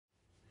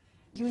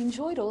you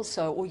enjoyed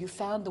also, or you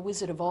found The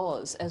Wizard of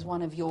Oz as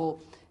one of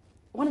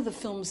the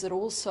films that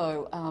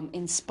also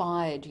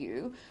inspired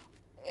you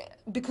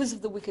because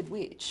of The Wicked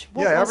Witch.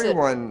 What Yeah, was it?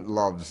 everyone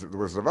loves The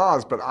Wizard of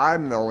Oz, but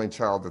I'm the only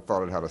child that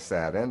thought it had a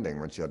sad ending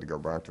when she had to go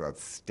back to that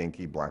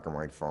stinky black and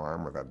white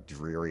farm with that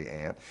dreary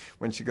aunt,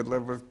 when she could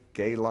live with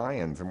gay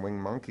lions and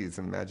winged monkeys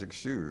and magic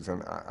shoes.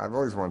 And I've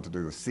always wanted to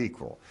do the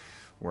sequel,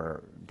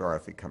 where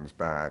Dorothy comes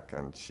back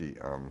and she,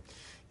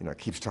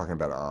 keeps talking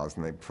about Oz,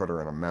 and they put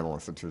her in a mental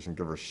institution,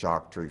 give her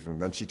shock treatment,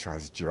 and then she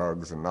tries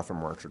drugs and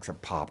nothing works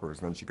except poppers,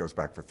 and then she goes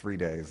back for 3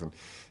 days and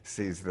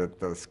sees that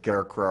the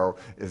Scarecrow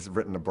has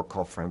written a book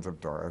called Friends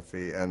of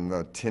Dorothy, and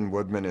the Tin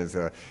Woodman is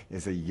a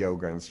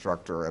yoga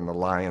instructor, and the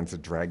lion's a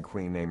drag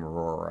queen named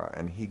Aurora,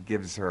 and he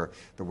gives her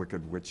the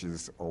Wicked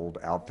Witch's old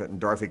outfit, and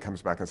Dorothy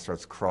comes back and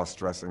starts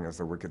cross-dressing as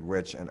the Wicked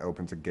Witch and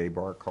opens a gay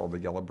bar called the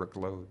Yellow Brick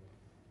Road.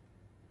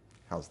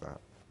 How's that?